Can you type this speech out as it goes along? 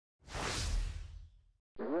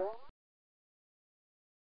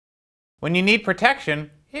When you need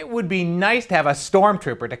protection, it would be nice to have a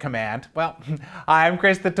Stormtrooper to command. Well, I'm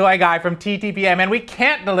Chris the Toy Guy from TTPM, and we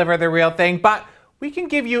can't deliver the real thing, but we can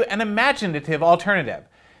give you an imaginative alternative.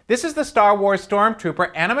 This is the Star Wars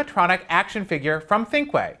Stormtrooper animatronic action figure from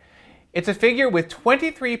Thinkway. It's a figure with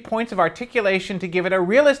 23 points of articulation to give it a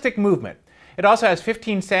realistic movement. It also has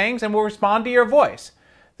 15 sayings and will respond to your voice.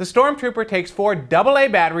 The Stormtrooper takes 4 AA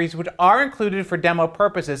batteries, which are included for demo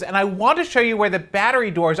purposes, and I want to show you where the battery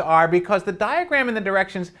doors are because the diagram in the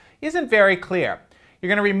directions isn't very clear. You're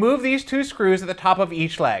going to remove these 2 screws at the top of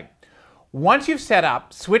each leg. Once you've set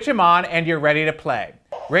up, switch him on and you're ready to play.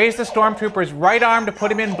 Raise the Stormtrooper's right arm to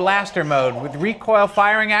put him in blaster mode with recoil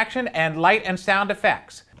firing action and light and sound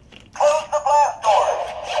effects. Close the blast doors.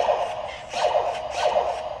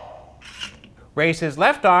 Raise his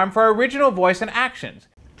left arm for original voice and actions.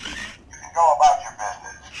 Go about your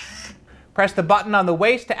business. Press the button on the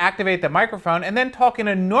waist to activate the microphone and then talk in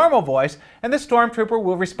a normal voice and the Stormtrooper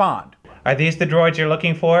will respond. Are these the droids you're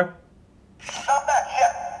looking for? Stop that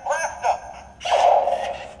ship. Blast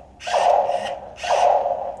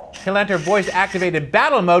them. He'll enter voice-activated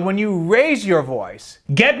battle mode when you raise your voice.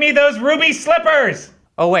 Get me those ruby slippers!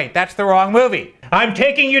 Oh wait, that's the wrong movie. I'm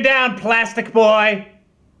taking you down, plastic boy!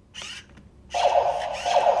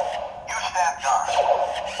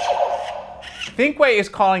 Thinkway is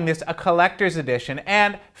calling this a collector's edition,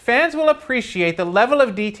 and fans will appreciate the level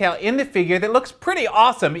of detail in the figure that looks pretty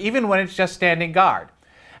awesome even when it's just standing guard.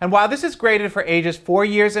 And while this is graded for ages 4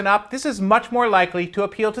 years and up, this is much more likely to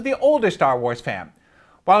appeal to the older Star Wars fan.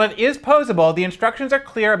 While it is posable, the instructions are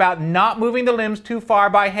clear about not moving the limbs too far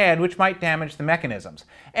by hand, which might damage the mechanisms.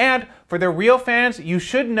 And for the real fans, you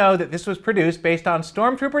should know that this was produced based on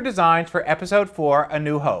Stormtrooper designs for Episode 4, A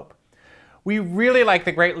New Hope. We really like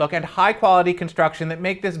the great look and high quality construction that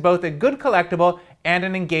make this both a good collectible and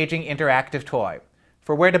an engaging interactive toy.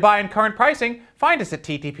 For where to buy and current pricing, find us at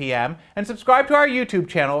TTPM and subscribe to our YouTube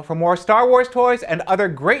channel for more Star Wars toys and other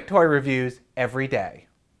great toy reviews every day.